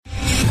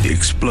The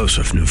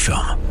explosive new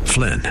film,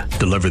 Flynn,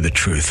 deliver the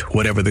truth,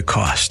 whatever the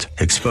cost,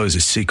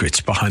 exposes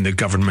secrets behind the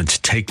government's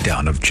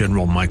takedown of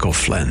General Michael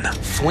Flynn.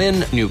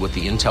 Flynn knew what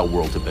the intel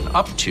world had been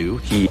up to.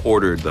 He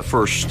ordered the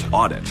first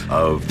audit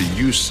of the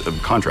use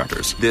of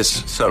contractors.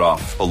 This set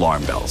off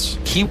alarm bells.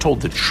 He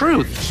told the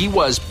truth. He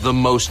was the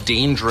most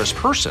dangerous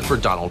person for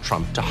Donald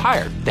Trump to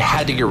hire. They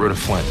had to get rid of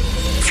Flynn.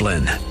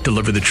 Flynn,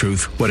 deliver the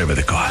truth, whatever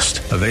the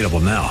cost. Available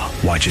now.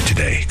 Watch it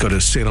today. Go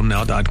to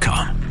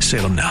salemnow.com.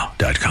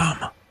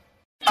 salemnow.com.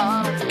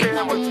 I don't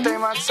care what they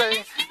might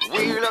say.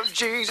 We love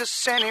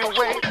Jesus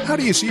anyway. How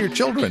do you see your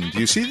children? Do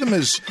you see them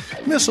as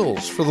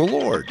missiles for the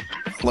Lord?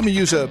 Let me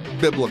use a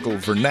biblical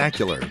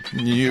vernacular.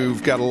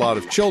 You've got a lot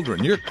of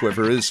children. Your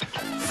quiver is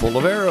full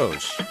of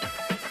arrows.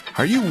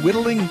 Are you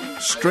whittling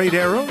straight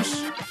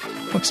arrows?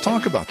 Let's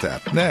talk about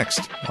that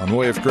next on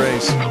Way of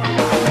Grace.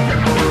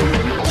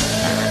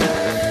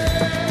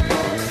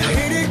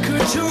 Lady,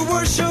 could you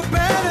worship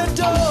and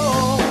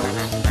adore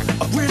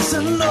a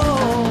risen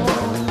Lord?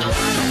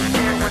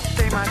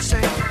 They might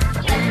say,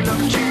 we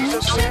love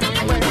Jesus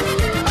anyway. I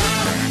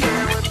don't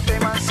care what they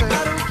might say,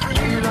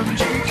 we love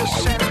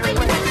Jesus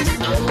anyway.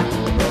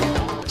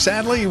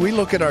 Sadly, we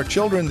look at our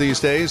children these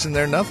days and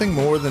they're nothing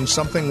more than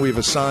something we've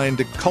assigned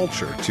to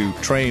culture to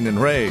train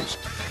and raise.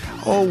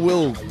 Oh,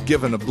 we'll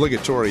give an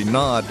obligatory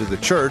nod to the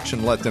church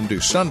and let them do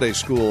Sunday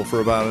school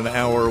for about an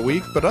hour a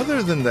week, but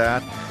other than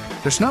that,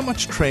 there's not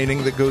much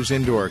training that goes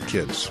into our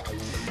kids.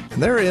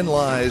 And therein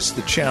lies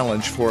the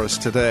challenge for us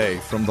today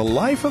from the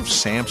life of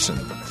Samson.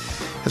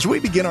 As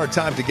we begin our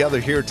time together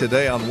here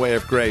today on Way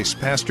of Grace,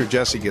 Pastor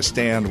Jesse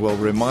Gistand will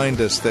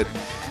remind us that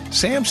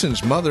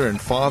Samson's mother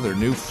and father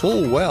knew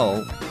full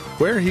well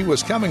where he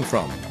was coming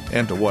from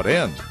and to what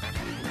end.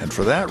 And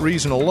for that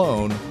reason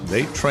alone,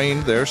 they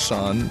trained their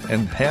son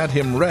and had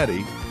him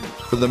ready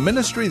for the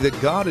ministry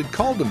that God had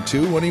called him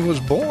to when he was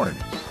born.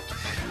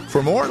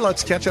 For more,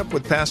 let's catch up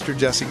with Pastor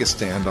Jesse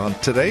Gistand on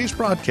today's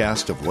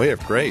broadcast of Way of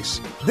Grace.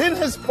 Then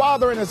his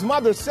father and his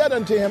mother said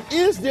unto him,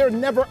 Is there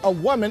never a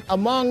woman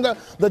among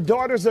the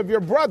daughters of your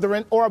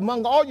brethren or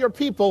among all your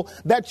people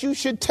that you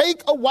should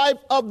take a wife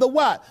of the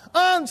what?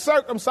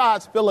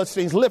 Uncircumcised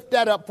Philistines. Lift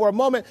that up for a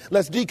moment.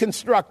 Let's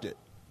deconstruct it.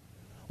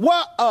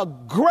 What a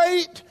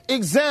great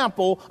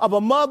example of a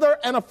mother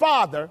and a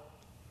father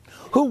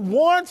who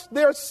wants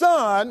their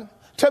son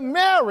to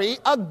marry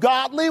a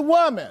godly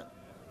woman.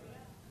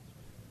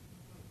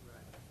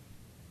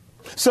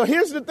 So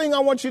here's the thing I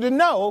want you to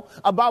know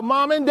about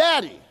mom and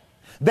daddy.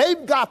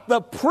 They've got the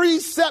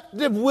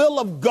preceptive will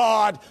of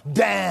God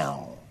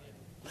down.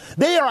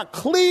 They are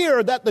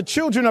clear that the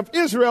children of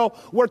Israel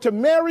were to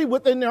marry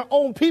within their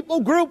own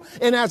people group,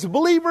 and as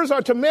believers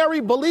are to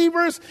marry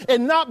believers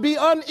and not be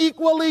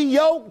unequally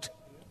yoked.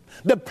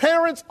 The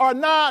parents are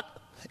not,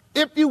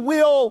 if you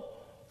will,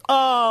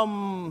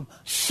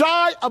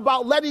 shy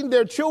about letting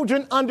their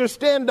children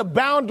understand the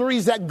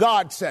boundaries that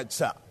God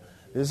sets up.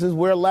 This is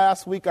where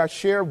last week I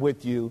shared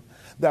with you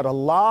that a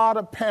lot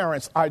of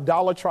parents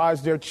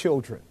idolatrize their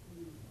children,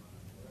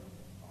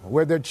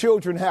 where their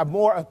children have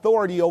more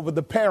authority over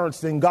the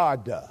parents than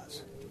God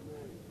does.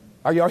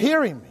 Are y'all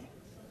hearing me?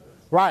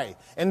 Right.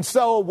 And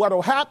so what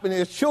will happen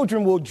is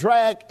children will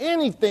drag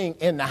anything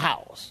in the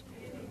house.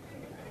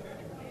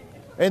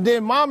 And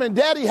then mom and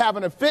daddy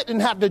having a fit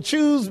and have to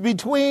choose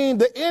between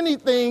the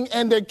anything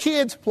and their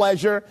kids'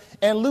 pleasure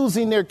and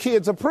losing their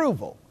kids'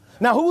 approval.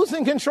 Now, who's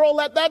in control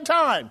at that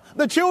time?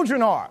 The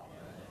children are.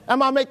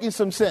 Am I making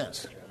some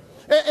sense?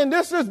 And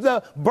this is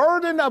the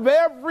burden of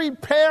every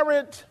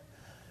parent.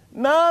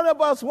 None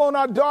of us want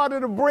our daughter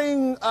to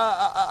bring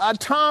a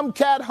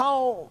tomcat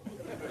home.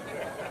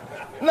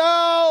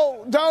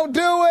 No, don't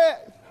do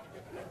it.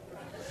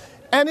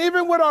 And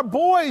even with our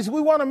boys,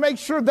 we want to make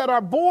sure that our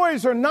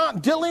boys are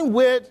not dealing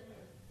with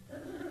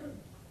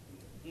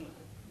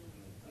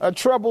a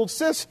troubled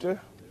sister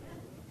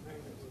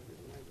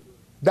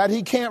that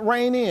he can't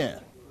rein in.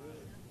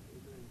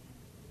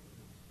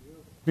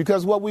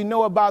 Because what we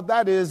know about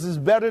that is it's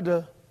better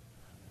to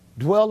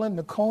dwell in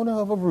the corner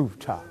of a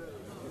rooftop.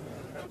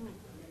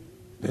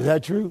 Is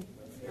that true?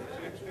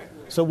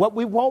 So what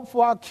we want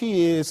for our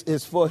kids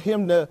is for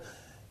him to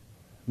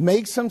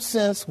make some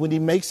sense when he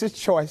makes his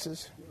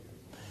choices.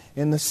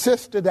 And the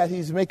sister that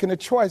he's making a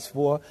choice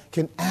for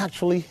can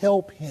actually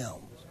help him.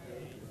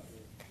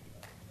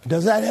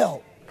 Does that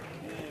help?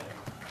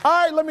 All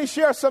right, let me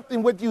share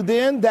something with you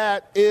then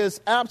that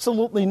is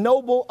absolutely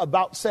noble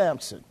about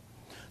Samson.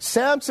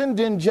 Samson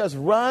didn't just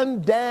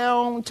run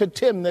down to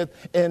Timnath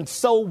and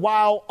sow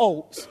wild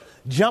oats,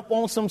 jump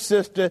on some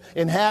sister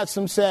and had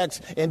some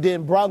sex, and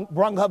then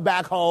brung her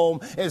back home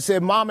and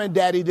said, Mom and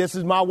Daddy, this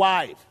is my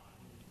wife.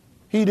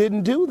 He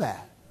didn't do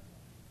that.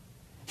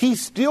 He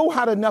still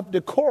had enough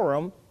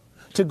decorum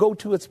to go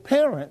to his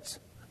parents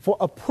for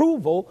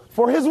approval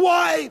for his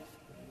wife.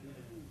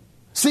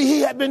 See,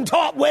 he had been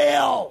taught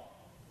well.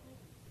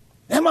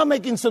 Am I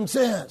making some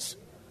sense?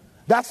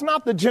 That's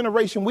not the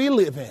generation we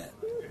live in.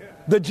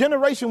 The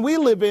generation we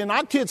live in,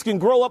 our kids can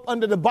grow up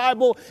under the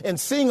Bible and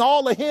sing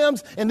all the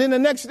hymns, and then the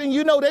next thing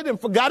you know, they done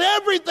forgot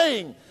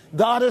everything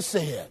God has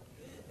said.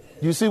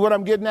 You see what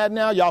I'm getting at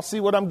now? Y'all see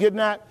what I'm getting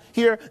at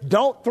here?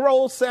 Don't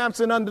throw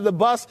Samson under the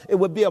bus. It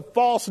would be a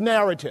false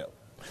narrative.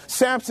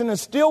 Samson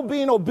is still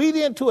being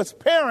obedient to his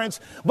parents,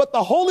 but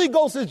the Holy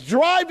Ghost is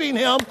driving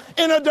him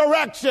in a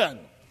direction.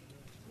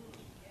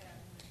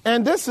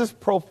 And this is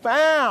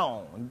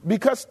profound,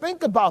 because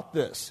think about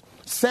this.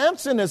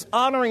 Samson is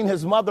honoring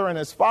his mother and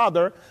his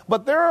father,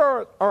 but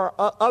there are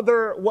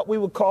other what we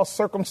would call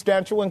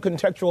circumstantial and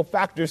contextual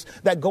factors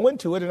that go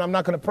into it, and I'm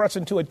not going to press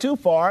into it too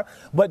far,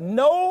 but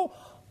no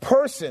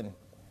person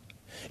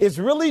is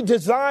really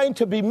designed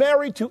to be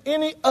married to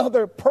any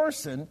other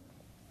person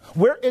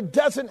where it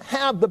doesn't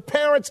have the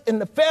parents in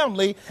the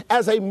family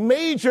as a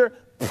major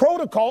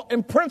protocol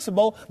and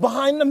principle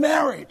behind the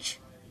marriage.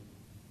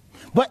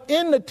 But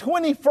in the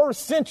 21st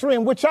century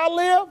in which I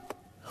live,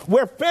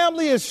 where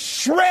family is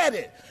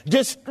shredded,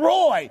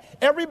 destroyed,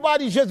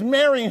 everybody's just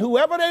marrying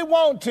whoever they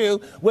want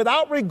to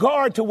without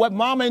regard to what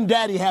mama and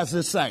daddy has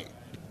to say.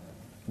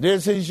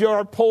 This is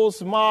your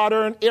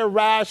postmodern,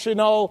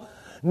 irrational,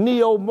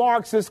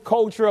 neo-Marxist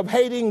culture of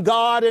hating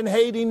God and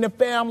hating the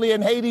family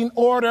and hating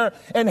order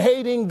and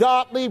hating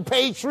godly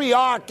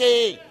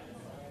patriarchy.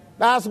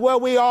 That's where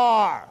we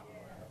are.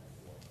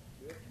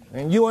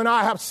 And you and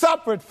I have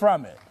suffered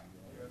from it.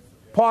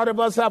 Part of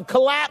us have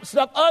collapsed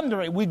up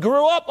under it. We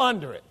grew up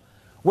under it,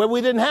 where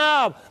we didn't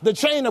have the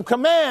chain of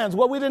commands,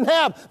 where we didn't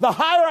have the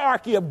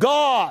hierarchy of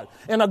God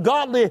and a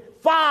godly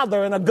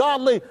father and a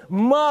godly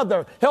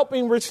mother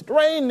helping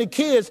restrain the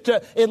kids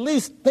to at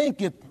least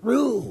think it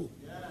through.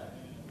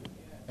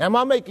 Am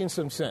I making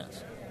some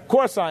sense? Of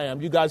course I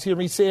am. You guys hear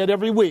me say it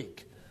every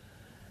week.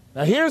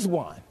 Now here's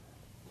one.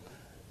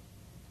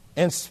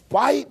 In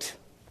spite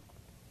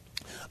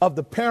of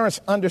the parents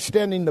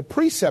understanding the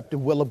preceptive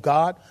will of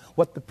God,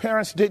 what the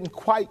parents didn't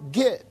quite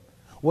get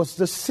was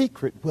the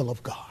secret will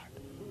of God.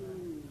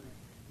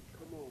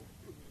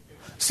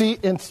 See,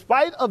 in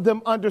spite of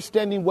them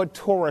understanding what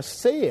Torah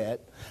said,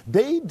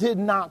 they did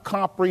not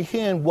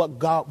comprehend what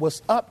God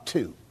was up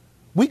to.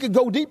 We could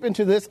go deep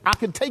into this. I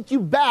could take you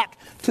back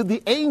to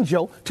the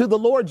angel, to the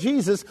Lord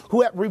Jesus,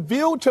 who had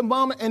revealed to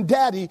mama and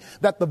daddy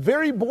that the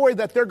very boy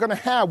that they're going to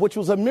have, which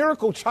was a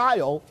miracle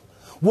child,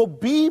 will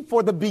be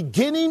for the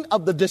beginning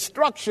of the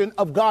destruction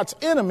of God's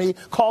enemy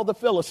called the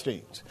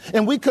Philistines.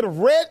 And we could have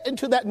read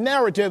into that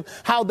narrative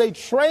how they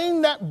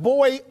trained that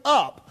boy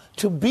up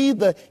to be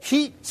the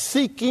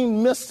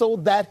heat-seeking missile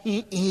that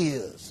he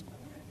is.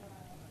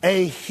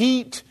 A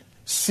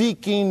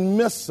heat-seeking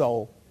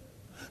missile,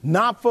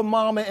 not for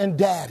mama and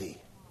daddy,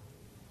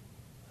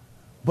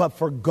 but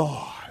for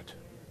God.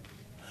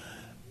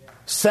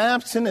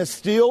 Samson is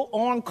still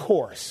on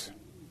course.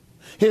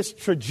 His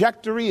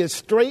trajectory is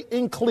straight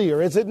and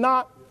clear, is it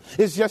not?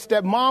 It's just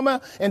that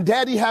mama and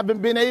daddy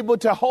haven't been able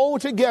to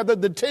hold together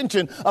the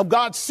tension of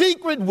God's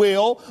secret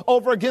will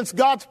over against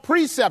God's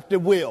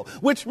preceptive will,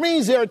 which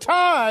means there are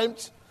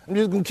times, I'm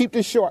just going to keep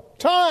this short,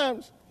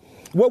 times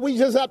where we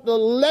just have to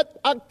let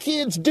our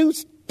kids do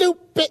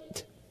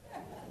stupid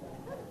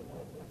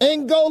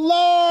and go,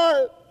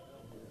 Lord,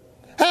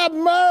 have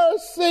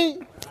mercy.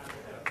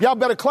 Y'all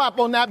better clap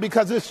on that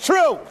because it's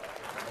true.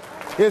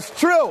 It's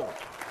true.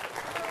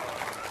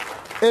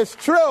 It's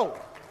true.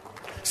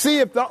 See,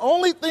 if the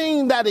only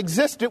thing that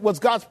existed was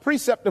God's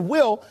preceptive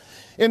will,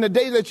 in the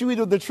day that you eat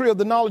of the tree of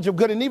the knowledge of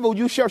good and evil,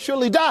 you shall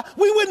surely die,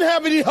 we wouldn't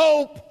have any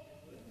hope.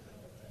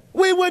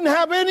 We wouldn't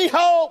have any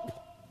hope.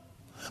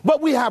 But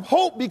we have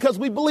hope because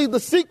we believe the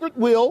secret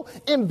will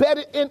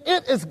embedded in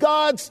it is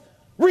God's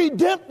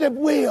redemptive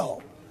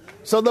will.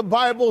 So the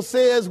Bible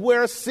says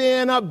where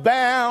sin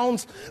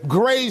abounds,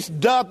 grace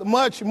doth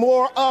much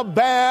more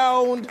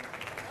abound.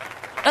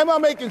 Am I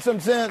making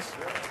some sense?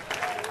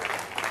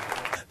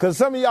 Because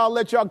some of y'all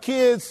let your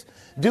kids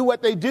do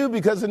what they do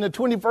because in the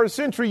 21st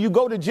century, you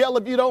go to jail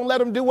if you don't let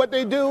them do what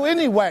they do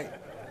anyway.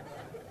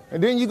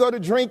 And then you go to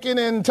drinking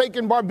and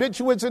taking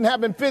barbiturates and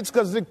having fits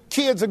because the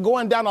kids are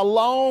going down a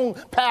long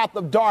path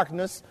of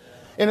darkness.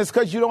 And it's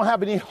because you don't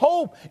have any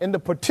hope in the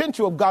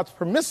potential of God's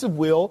permissive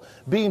will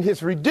being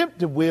his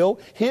redemptive will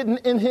hidden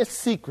in his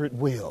secret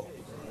will.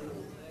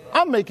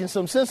 I'm making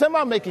some sense. Am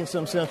I making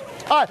some sense?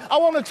 All right, I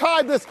want to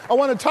tie this. I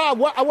want to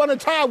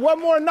tie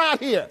one more knot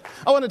here.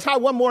 I want to tie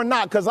one more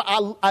knot because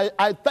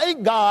I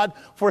thank God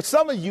for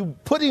some of you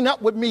putting up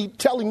with me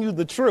telling you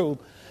the truth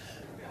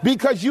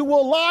because you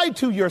will lie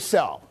to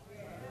yourself.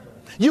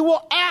 You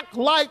will act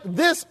like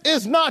this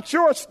is not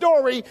your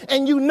story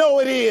and you know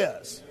it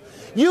is.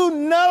 You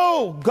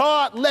know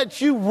God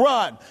lets you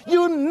run.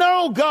 You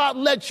know God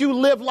lets you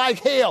live like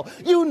hell.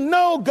 You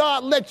know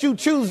God let you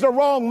choose the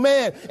wrong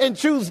man and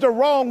choose the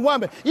wrong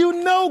woman.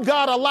 You know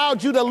God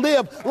allowed you to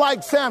live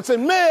like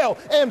Samson, male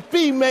and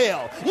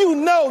female. You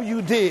know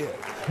you did.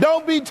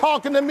 Don't be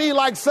talking to me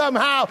like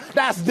somehow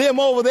that's them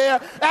over there.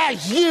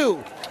 That's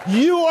you.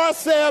 You are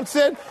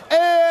Samson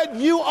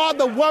and you are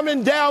the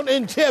woman down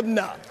in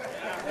Timnah.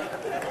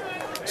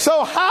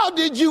 So how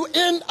did you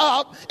end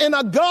up in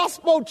a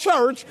gospel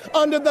church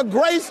under the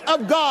grace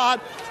of God,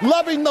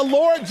 loving the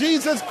Lord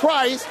Jesus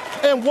Christ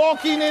and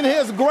walking in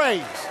his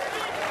grace?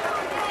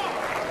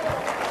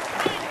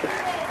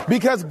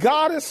 Because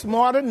God is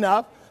smart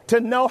enough to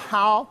know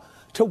how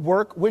to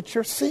work with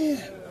your sin.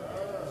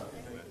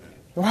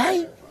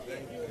 Right?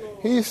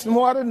 He's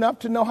smart enough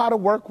to know how to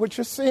work with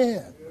your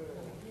sin.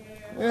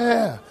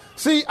 Yeah.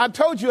 See, I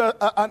told you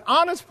an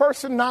honest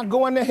person not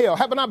going to hell.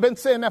 Haven't I been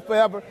saying that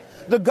forever?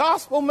 The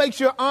gospel makes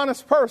you an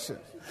honest person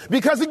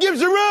because it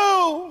gives you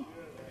room.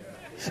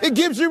 It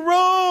gives you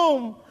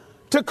room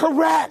to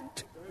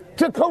correct.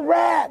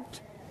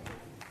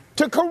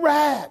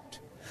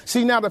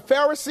 See, now the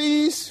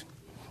Pharisees,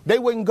 they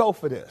wouldn't go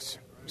for this.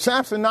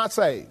 Samson not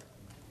saved.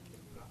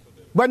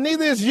 But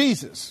neither is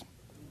Jesus.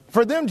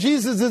 For them,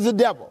 Jesus is the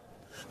devil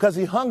because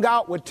he hung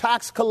out with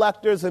tax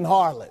collectors and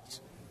harlots.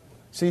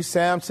 See,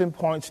 Samson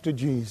points to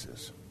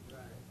Jesus.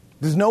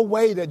 There's no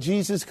way that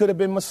Jesus could have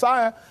been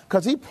Messiah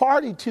because he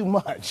partied too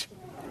much.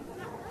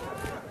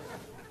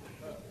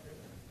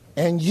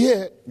 And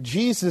yet,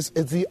 Jesus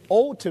is the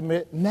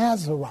ultimate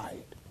Nazarite.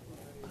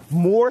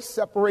 More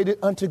separated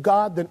unto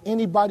God than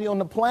anybody on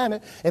the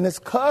planet. And his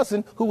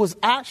cousin, who was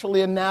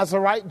actually a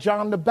Nazarite,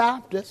 John the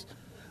Baptist,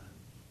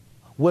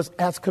 was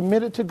as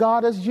committed to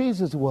God as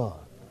Jesus was.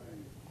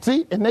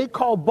 See, and they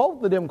call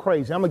both of them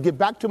crazy. I'm going to get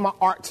back to my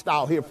art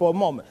style here for a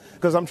moment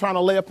because I'm trying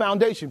to lay a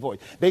foundation for you.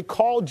 They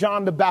called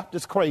John the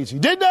Baptist crazy,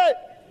 did they?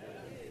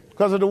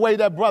 Because of the way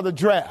that brother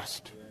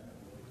dressed.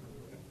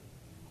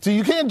 See,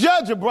 you can't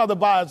judge a brother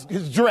by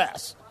his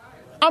dress.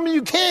 I mean,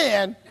 you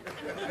can,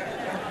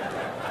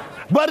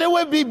 but it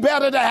would be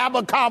better to have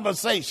a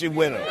conversation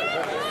with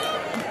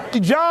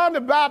him. John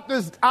the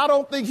Baptist, I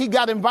don't think he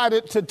got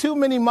invited to too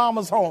many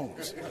mama's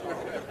homes.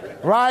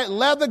 Right?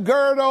 Leather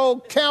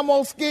girdle,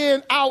 camel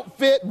skin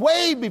outfit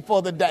way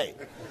before the day.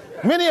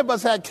 Many of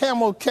us had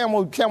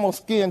camel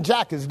skin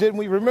jackets, didn't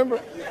we?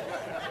 Remember?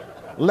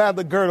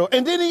 Leather girdle.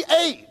 And then he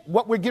ate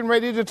what we're getting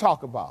ready to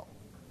talk about.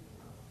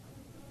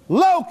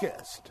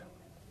 Locust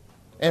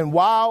and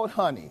wild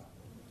honey.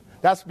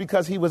 That's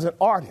because he was an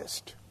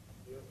artist.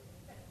 Do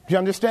you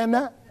understand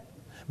that?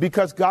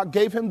 Because God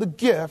gave him the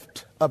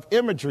gift of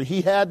imagery.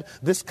 He had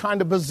this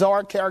kind of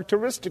bizarre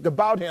characteristic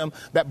about him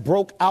that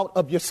broke out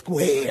of your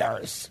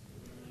squares.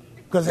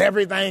 Because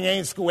everything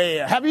ain't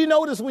square. Have you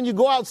noticed when you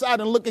go outside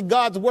and look at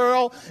God's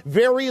world,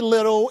 very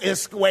little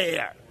is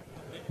square.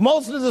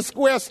 Most of the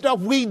square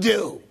stuff we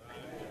do.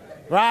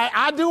 Right?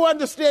 I do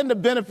understand the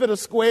benefit of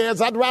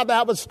squares. I'd rather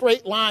have a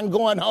straight line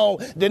going home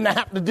than to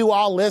have to do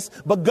all this.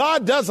 But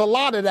God does a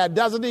lot of that,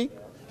 doesn't he?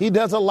 He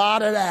does a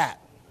lot of that.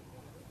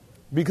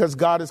 Because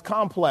God is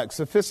complex,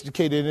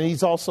 sophisticated, and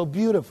he's also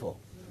beautiful.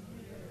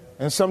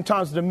 And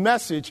sometimes the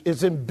message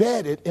is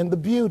embedded in the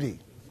beauty.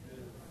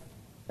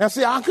 Now,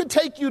 see, I could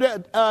take you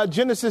to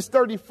Genesis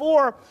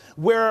 34,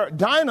 where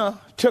Dinah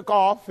took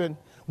off and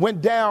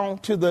went down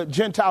to the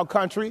Gentile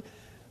country,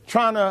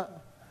 trying to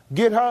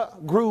get her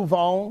groove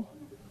on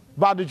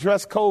by the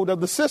dress code of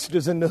the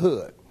sisters in the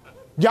hood.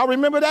 Y'all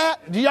remember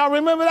that? Do y'all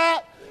remember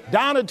that?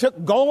 Dinah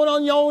took Going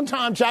on Your Own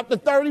Time, chapter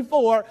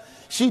 34.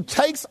 She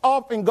takes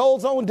off and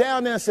goes on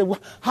down there and said, well,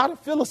 how the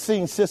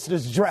Philistine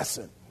sisters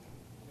dressing?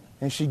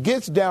 And she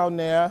gets down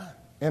there,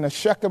 and a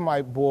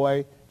Shechemite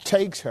boy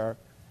takes her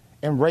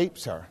and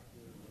rapes her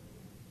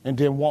and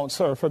then wants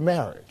her for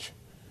marriage.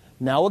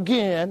 Now,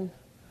 again,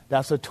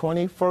 that's a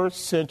 21st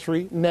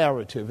century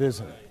narrative,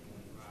 isn't it?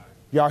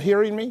 Y'all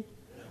hearing me?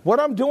 What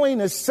I'm doing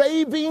is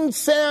saving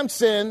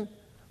Samson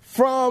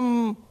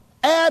from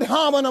ad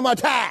hominem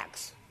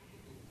attacks,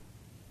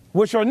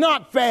 which are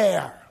not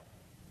fair.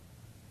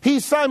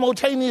 He's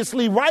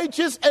simultaneously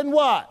righteous and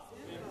what?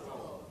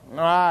 All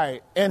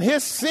right. And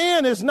his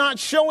sin is not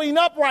showing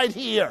up right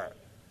here.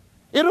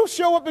 It'll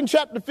show up in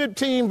chapter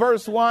 15,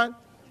 verse 1.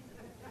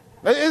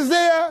 Is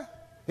there?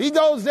 He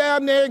goes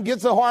down there and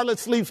gets a harlot,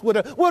 sleeps with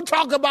her. We'll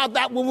talk about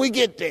that when we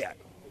get there.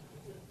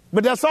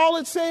 But that's all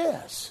it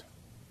says.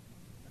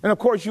 And of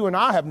course, you and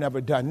I have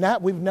never done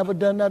that. We've never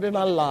done that in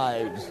our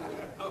lives.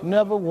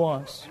 Never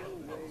once.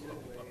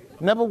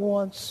 Never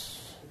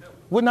once.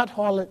 We're not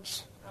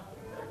harlots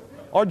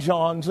or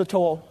Johns at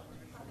all.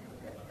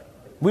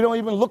 We don't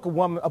even look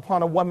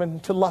upon a woman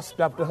to lust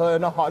after her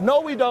in our heart.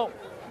 No, we don't.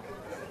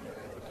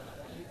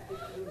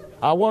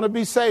 I want to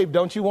be saved.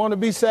 Don't you want to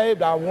be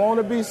saved? I want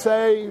to be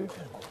saved.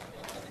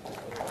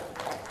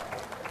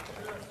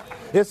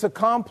 It's a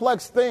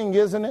complex thing,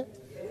 isn't it?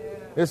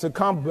 It's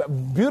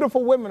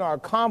beautiful women are a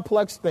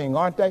complex thing,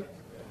 aren't they?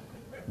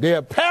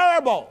 They're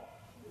parable.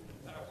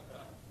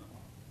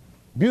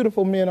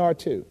 Beautiful men are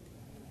too.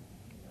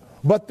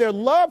 But their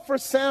love for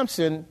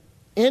Samson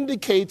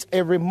indicates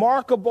a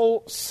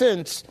remarkable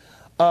sense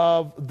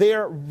of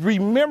their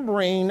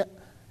remembering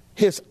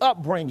his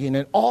upbringing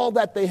and all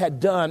that they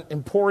had done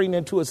in pouring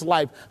into his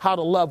life, how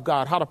to love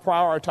God, how to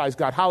prioritize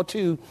God, how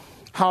to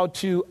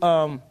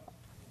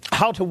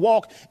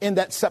walk in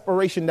that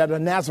separation that a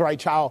Nazarite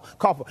child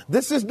called for.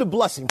 This is the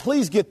blessing.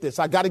 Please get this.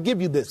 I got to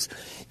give you this.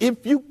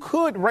 If you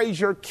could raise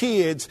your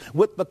kids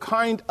with the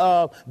kind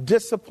of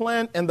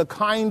discipline and the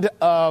kind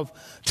of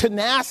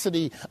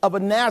tenacity of a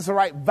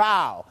Nazarite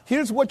vow,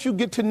 here's what you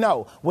get to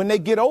know. When they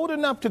get old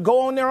enough to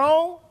go on their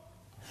own,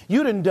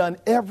 you done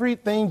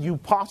everything you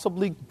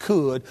possibly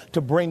could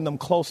to bring them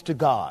close to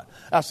God.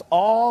 That's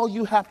all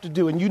you have to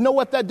do. And you know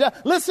what that does?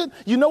 Listen,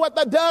 you know what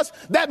that does?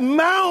 That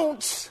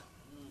mounts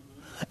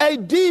a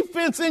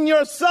defense in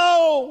your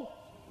soul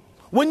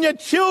when your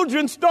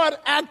children start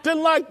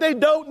acting like they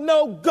don't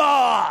know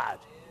God.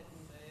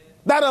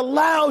 That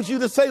allows you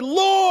to say,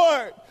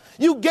 Lord,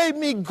 you gave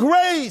me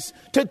grace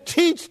to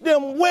teach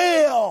them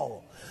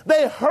well.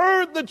 They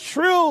heard the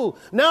truth.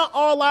 Now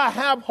all I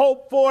have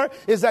hope for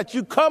is that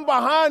you come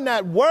behind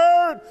that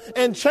word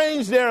and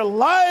change their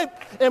life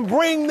and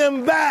bring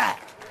them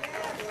back.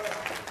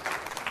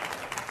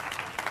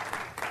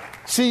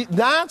 See,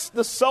 that's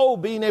the soul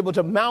being able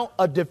to mount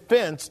a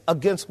defense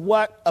against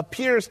what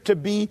appears to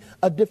be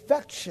a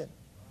defection.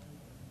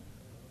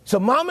 So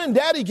mom and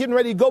daddy getting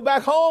ready to go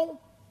back home,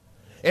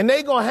 and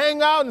they going to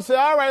hang out and say,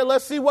 all right,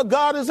 let's see what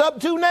God is up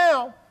to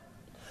now.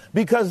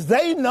 Because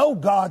they know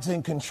God's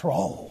in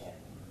control.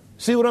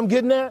 See what I'm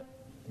getting at?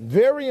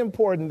 Very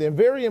important. They're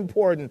very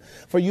important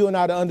for you and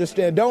I to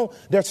understand.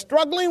 They're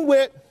struggling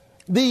with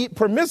the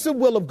permissive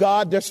will of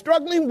God. They're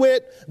struggling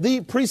with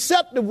the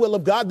preceptive will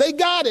of God. They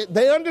got it.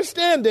 They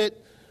understand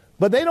it.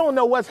 But they don't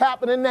know what's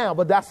happening now.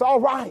 But that's all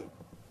right.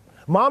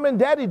 Mom and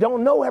daddy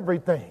don't know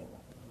everything.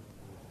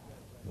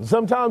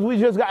 Sometimes we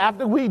just got,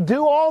 after we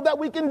do all that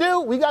we can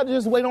do, we got to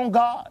just wait on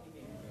God.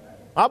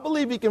 I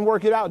believe he can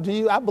work it out. Do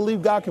you? I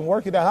believe God can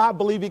work it out. I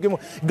believe he can.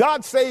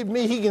 God saved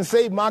me. He can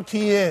save my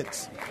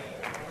kids.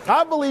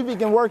 I believe he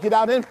can work it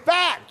out. In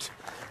fact,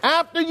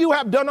 after you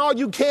have done all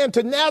you can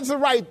to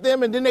Nazarite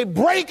them and then they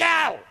break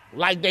out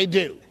like they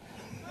do.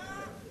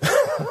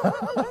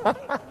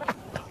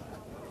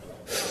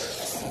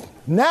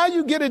 Now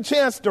you get a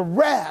chance to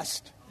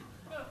rest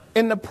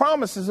in the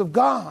promises of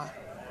God.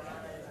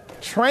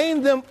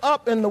 Train them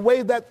up in the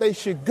way that they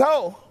should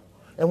go.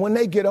 And when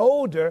they get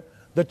older,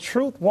 the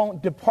truth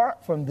won't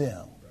depart from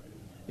them.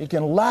 You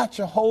can latch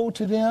a hold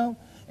to them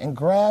and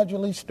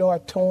gradually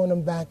start towing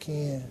them back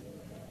in.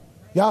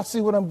 Y'all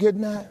see what I'm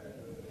getting at?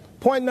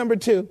 Point number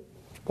two.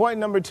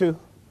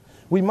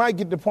 We might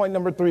get to point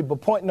number 3,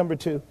 but point number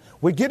 2.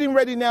 We're getting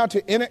ready now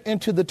to enter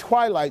into the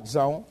twilight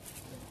zone.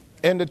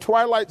 And the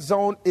twilight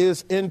zone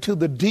is into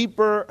the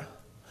deeper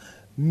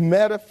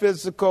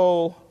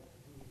metaphorical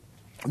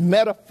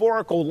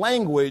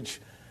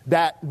language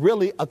that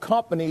really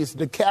accompanies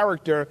the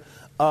character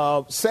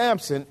of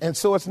Samson, and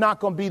so it's not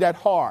going to be that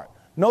hard.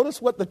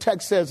 Notice what the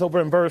text says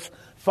over in verse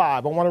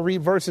 5. I want to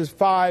read verses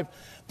 5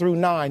 through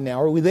 9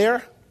 now. Are we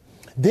there?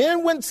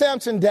 Then went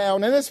Samson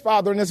down and his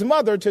father and his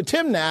mother to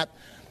Timnath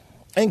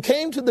and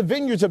came to the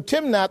vineyards of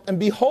Timnath, and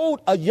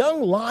behold, a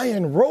young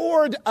lion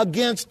roared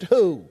against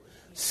who?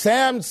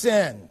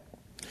 Samson.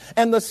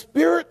 And the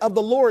Spirit of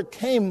the Lord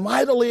came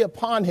mightily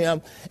upon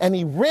him, and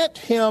he rent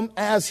him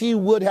as he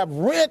would have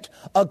rent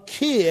a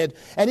kid,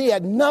 and he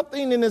had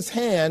nothing in his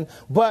hand,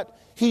 but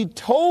he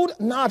told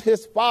not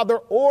his father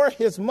or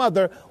his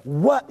mother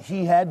what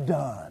he had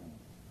done.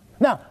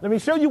 Now, let me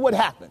show you what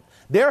happened.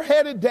 They're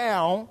headed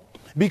down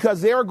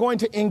because they're going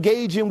to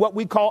engage in what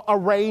we call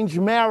arranged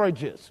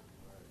marriages.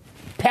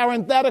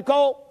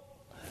 Parenthetical.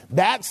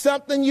 That's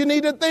something you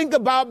need to think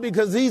about,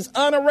 because these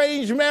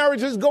unarranged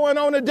marriages going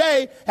on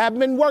today haven't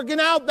been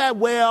working out that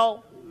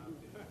well.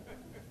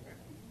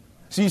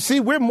 So you see,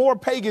 we're more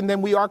pagan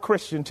than we are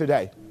Christian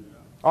today.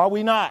 Are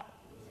we not?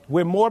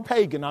 We're more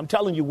pagan. I'm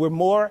telling you, we're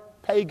more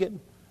pagan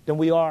than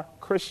we are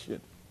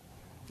Christian.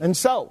 And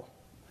so,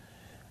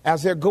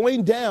 as they're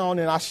going down,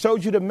 and I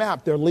showed you the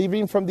map, they're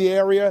leaving from the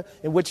area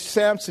in which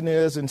Samson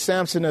is, and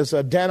Samson is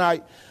a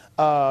Danite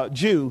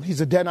Jew.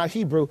 He's a Danite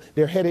Hebrew.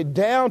 They're headed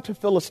down to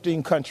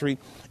Philistine country.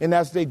 And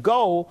as they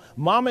go,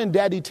 Mama and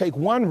Daddy take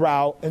one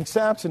route and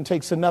Samson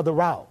takes another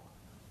route.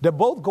 They're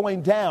both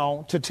going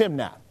down to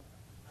Timnath.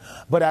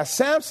 But as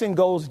Samson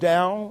goes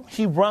down,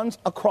 he runs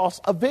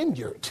across a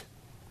vineyard.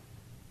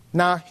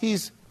 Now,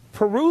 he's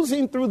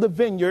perusing through the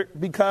vineyard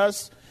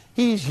because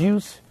he's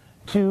used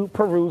to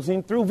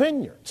perusing through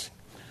vineyards.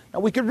 Now,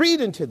 we could read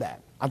into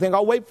that. I think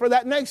I'll wait for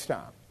that next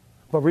time.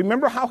 But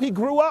remember how he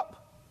grew up?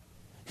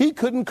 He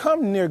couldn't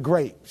come near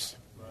grapes.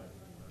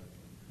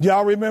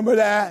 Y'all remember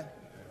that?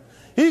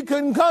 He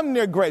couldn't come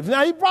near grapes.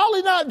 Now, he's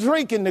probably not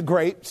drinking the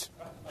grapes.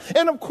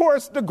 And, of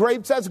course, the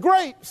grapes as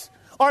grapes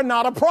are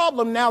not a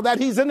problem now that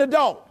he's an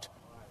adult.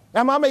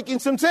 Am I making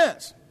some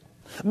sense?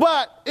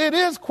 But it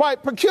is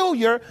quite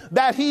peculiar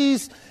that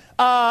he's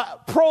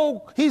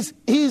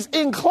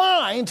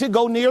inclined to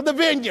go near the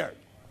vineyard.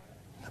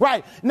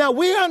 Right. Now,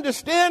 we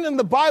understand in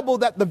the Bible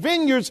that the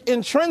vineyards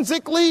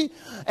intrinsically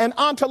and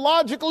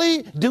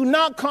ontologically do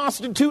not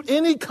constitute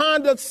any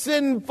kind of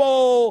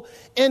sinful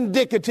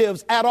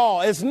indicatives at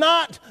all. It's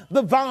not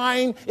the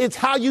vine. It's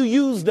how you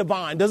use the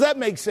vine. Does that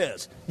make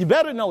sense? You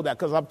better know that,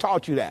 because I've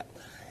taught you that.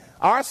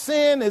 Our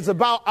sin is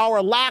about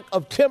our lack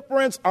of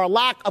temperance, our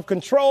lack of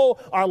control,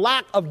 our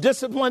lack of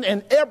discipline,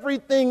 and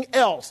everything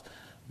else.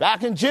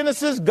 Back in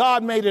Genesis,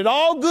 God made it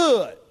all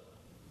good,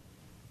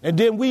 and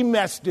then we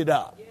messed it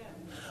up.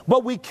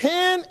 But we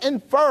can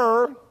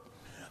infer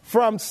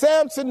from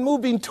Samson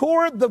moving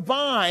toward the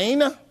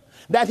vine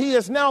that he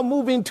is now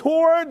moving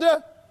toward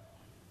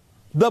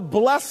the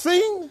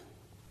blessing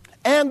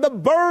and the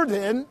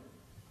burden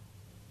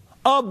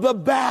of the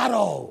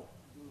battle.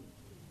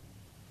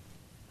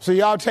 So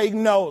y'all take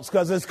notes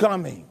because it's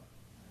coming.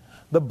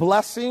 The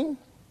blessing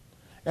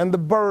and the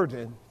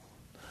burden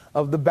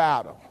of the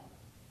battle.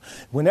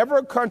 Whenever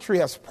a country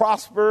has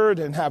prospered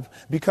and have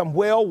become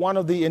well, one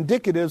of the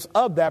indicatives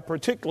of that,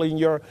 particularly in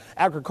your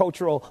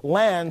agricultural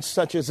lands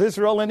such as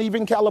Israel and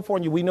even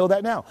California, we know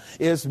that now,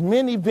 is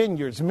many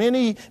vineyards,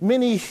 many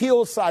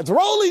hillsides,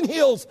 rolling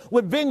hills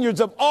with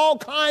vineyards of all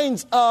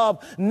kinds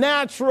of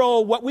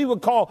natural, what we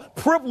would call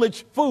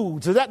privileged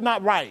foods. Is that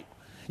not right?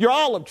 Your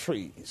olive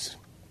trees,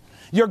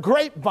 your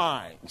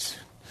grapevines,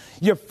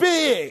 your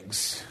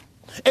figs,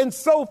 and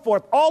so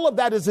forth. All of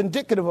that is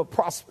indicative of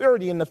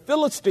prosperity, and the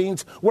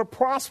Philistines were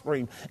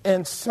prospering,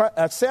 and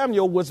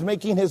Samuel was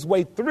making his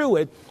way through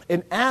it.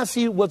 And as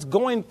he was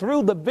going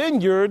through the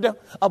vineyard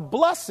of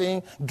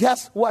blessing,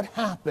 guess what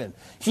happened?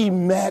 He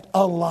met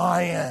a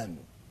lion.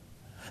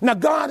 Now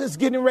God is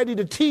getting ready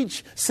to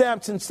teach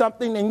Samson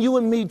something, and you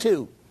and me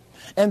too.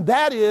 And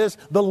that is,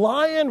 the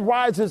lion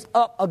rises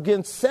up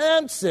against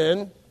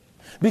Samson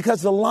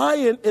because the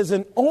lion is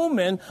an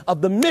omen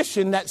of the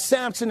mission that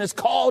Samson is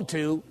called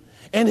to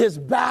in his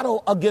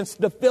battle against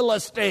the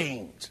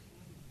Philistines.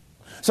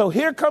 So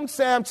here comes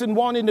Samson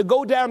wanting to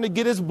go down to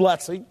get his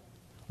blessing.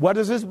 What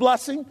is his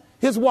blessing?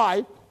 His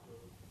wife.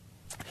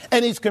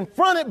 And he's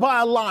confronted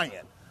by a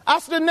lion.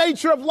 That's the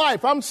nature of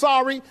life. I'm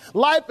sorry.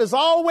 Life is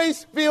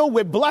always filled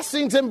with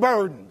blessings and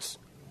burdens.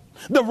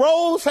 The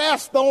rose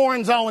has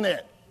thorns on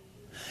it.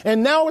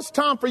 And now it's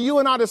time for you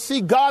and I to see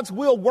God's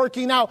will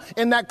working out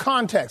in that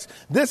context.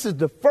 This is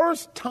the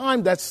first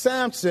time that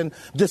Samson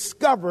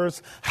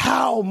discovers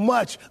how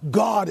much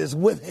God is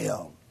with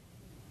him.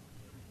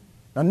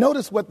 Now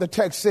notice what the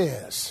text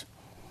says.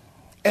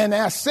 And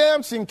as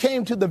Samson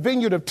came to the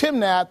vineyard of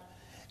Timnath,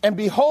 and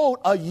behold,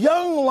 a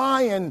young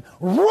lion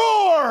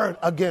roared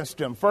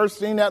against him. First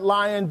thing that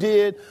lion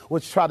did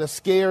was try to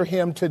scare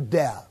him to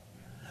death.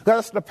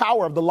 That's the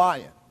power of the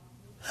lion.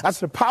 That's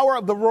the power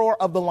of the roar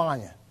of the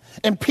lion.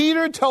 And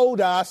Peter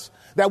told us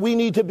that we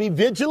need to be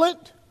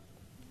vigilant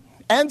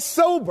and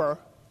sober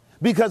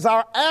because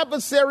our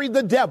adversary,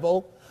 the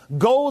devil,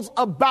 goes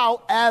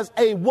about as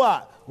a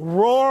what?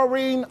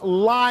 Roaring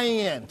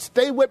lion.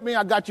 Stay with me.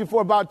 I got you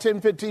for about 10,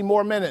 15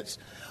 more minutes.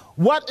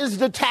 What is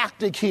the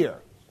tactic here?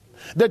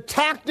 The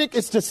tactic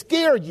is to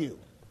scare you.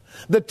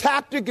 The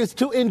tactic is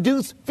to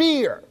induce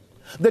fear.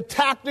 The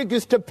tactic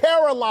is to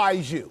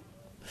paralyze you.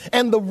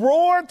 And the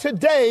roar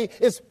today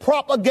is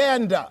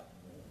propaganda.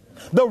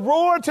 The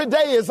roar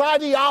today is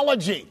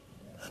ideology.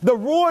 The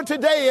roar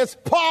today is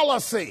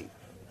policy.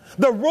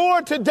 The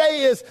roar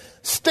today is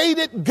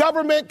stated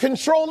government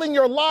controlling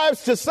your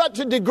lives to such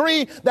a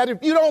degree that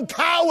if you don't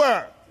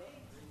cower,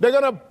 they're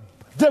going to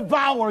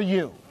devour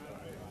you.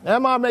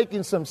 Am I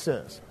making some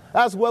sense?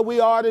 That's where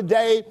we are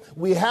today.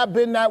 We have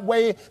been that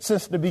way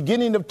since the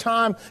beginning of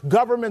time.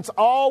 Governments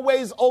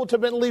always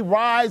ultimately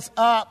rise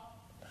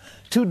up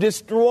to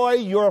destroy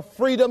your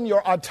freedom,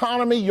 your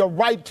autonomy, your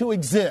right to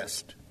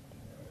exist.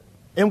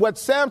 And what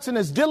Samson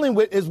is dealing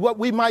with is what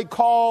we might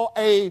call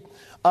a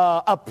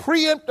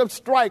preemptive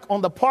strike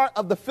on the part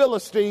of the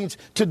Philistines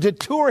to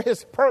detour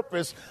his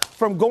purpose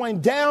from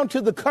going down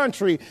to the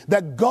country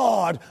that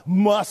God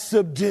must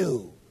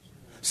subdue.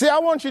 See, I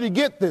want you to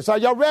get this. Are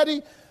y'all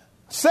ready?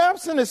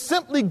 Samson is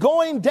simply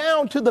going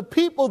down to the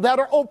people that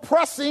are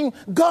oppressing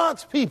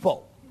God's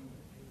people.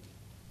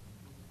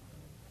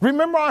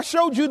 Remember, I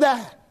showed you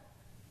that.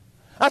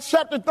 That's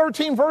chapter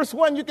 13, verse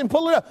 1. You can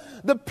pull it up.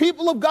 The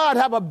people of God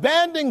have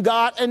abandoned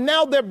God, and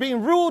now they're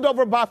being ruled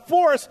over by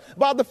force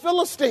by the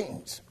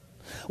Philistines.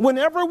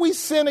 Whenever we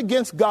sin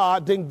against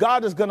God, then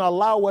God is going to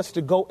allow us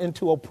to go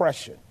into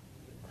oppression.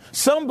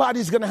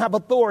 Somebody's going to have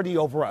authority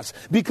over us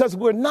because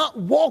we're not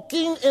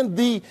walking in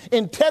the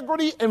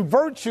integrity and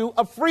virtue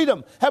of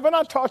freedom. Haven't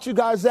I taught you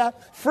guys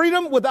that?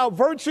 Freedom without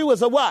virtue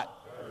is a what?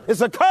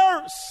 It's a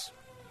curse.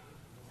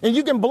 And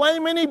you can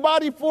blame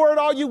anybody for it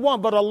all you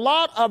want, but a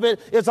lot of it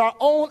is our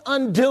own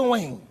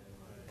undoing.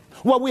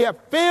 Well, we have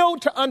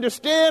failed to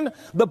understand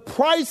the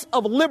price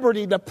of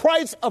liberty, the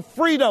price of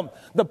freedom,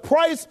 the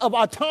price of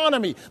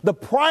autonomy, the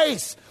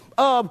price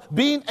of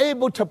being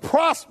able to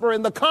prosper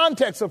in the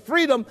context of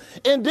freedom.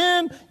 And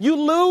then you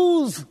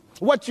lose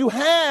what you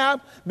have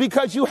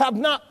because you have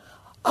not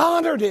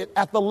honored it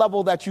at the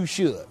level that you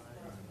should.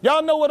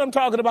 Y'all know what I'm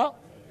talking about?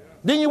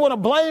 Then you want to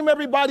blame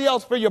everybody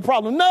else for your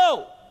problem.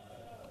 No,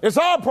 it's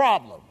our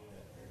problem.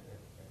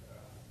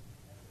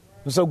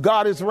 And so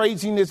God is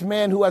raising this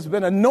man who has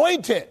been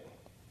anointed,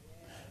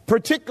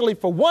 particularly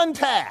for one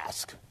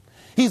task.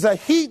 He's a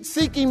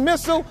heat-seeking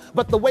missile,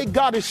 but the way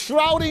God is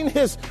shrouding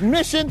his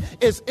mission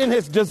is in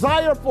his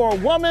desire for a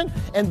woman,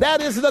 and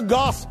that is the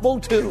gospel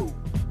too.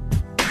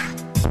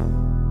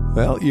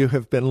 Well, you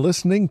have been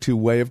listening to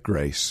Way of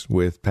Grace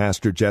with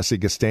Pastor Jesse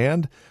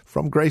Gistand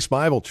from Grace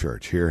Bible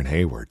Church here in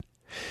Hayward.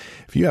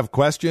 If you have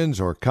questions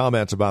or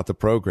comments about the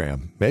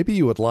program, maybe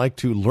you would like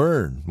to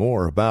learn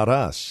more about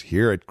us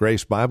here at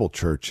Grace Bible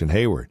Church in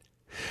Hayward,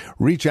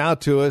 Reach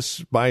out to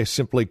us by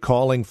simply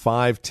calling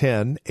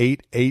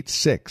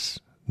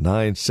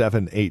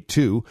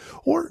 510-886-9782,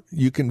 or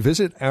you can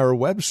visit our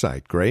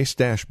website,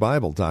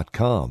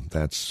 grace-bible.com.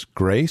 That's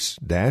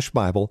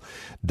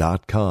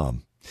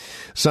grace-bible.com.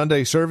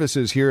 Sunday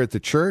services here at the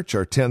church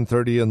are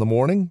 10:30 in the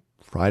morning.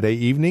 Friday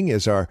evening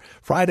is our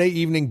Friday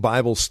evening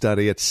Bible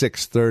study at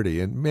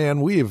 6:30. And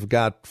man, we've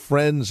got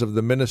friends of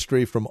the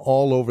ministry from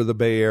all over the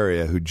Bay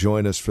Area who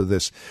join us for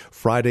this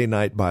Friday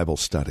night Bible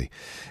study.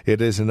 It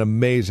is an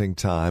amazing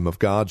time of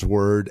God's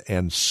Word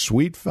and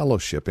sweet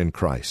fellowship in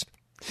Christ.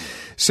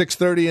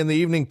 6:30 in the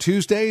evening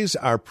Tuesdays,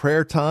 our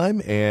prayer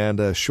time and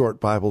a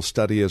short Bible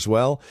study as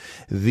well.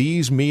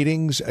 These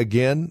meetings,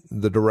 again,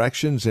 the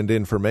directions and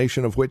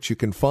information of which you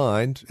can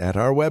find at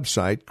our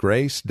website,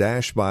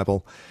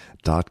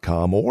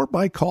 grace-bible.com, or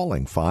by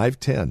calling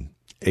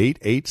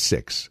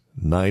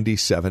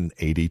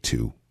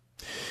 510-886-9782.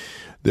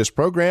 This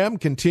program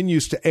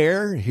continues to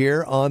air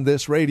here on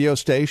this radio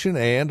station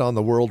and on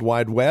the World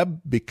Wide Web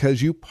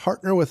because you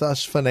partner with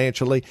us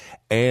financially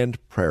and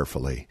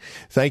prayerfully.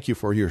 Thank you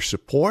for your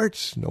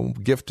support. No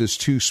gift is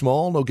too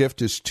small, no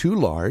gift is too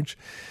large,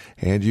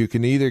 and you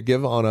can either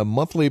give on a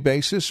monthly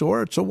basis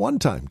or it's a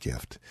one-time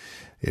gift.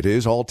 It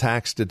is all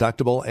tax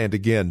deductible, and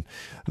again,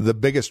 the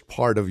biggest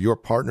part of your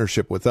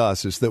partnership with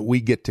us is that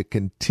we get to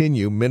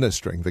continue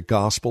ministering the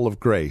gospel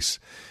of grace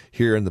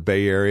here in the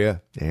Bay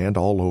Area and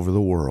all over the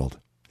world.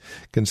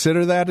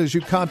 Consider that as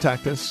you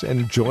contact us,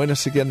 and join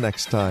us again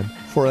next time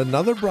for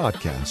another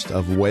broadcast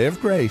of Way of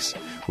Grace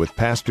with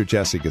Pastor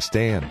Jesse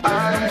Gastan.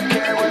 I don't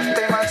care what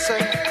they might say,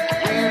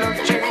 we love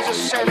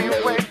Jesus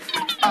anyway.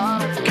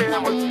 I don't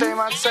care what they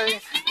might say,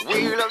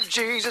 we love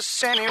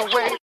Jesus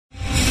anyway.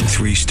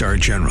 3-star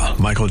General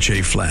Michael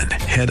J. Flynn,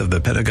 head of the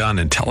Pentagon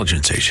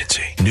Intelligence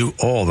Agency, knew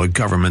all the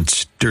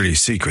government's dirty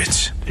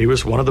secrets. He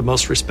was one of the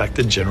most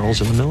respected generals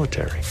in the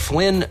military.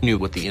 Flynn knew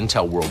what the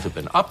intel world had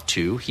been up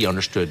to. He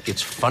understood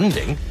its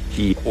funding.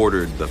 He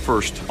ordered the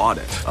first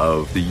audit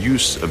of the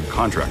use of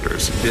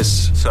contractors.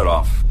 This set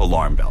off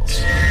alarm bells.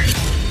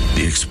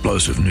 The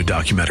explosive new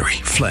documentary,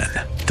 Flynn,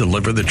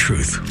 Deliver the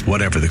Truth,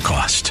 Whatever the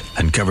Cost,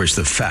 uncovers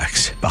the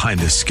facts behind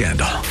this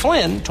scandal.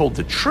 Flynn told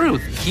the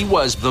truth. He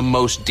was the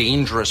most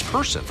dangerous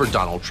person for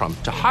Donald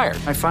Trump to hire.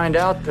 I find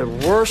out the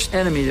worst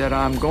enemy that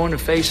I'm going to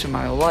face in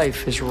my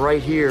life is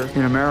right here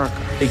in America.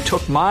 They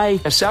took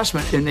my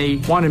assessment and they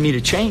wanted me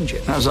to change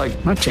it. And I was like,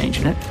 I'm not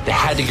changing it. They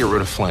had to get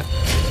rid of Flynn.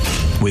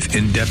 With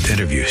in-depth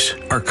interviews,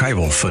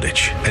 archival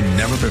footage, and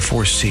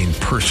never-before-seen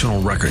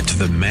personal records of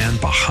the man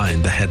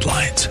behind the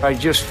headlines. I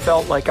just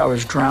felt like I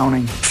was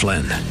drowning.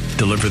 Flynn,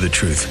 Deliver the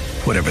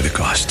Truth, Whatever the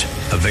Cost.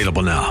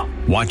 Available now.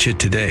 Watch it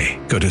today.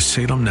 Go to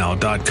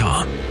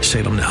salemnow.com.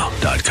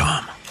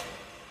 salemnow.com.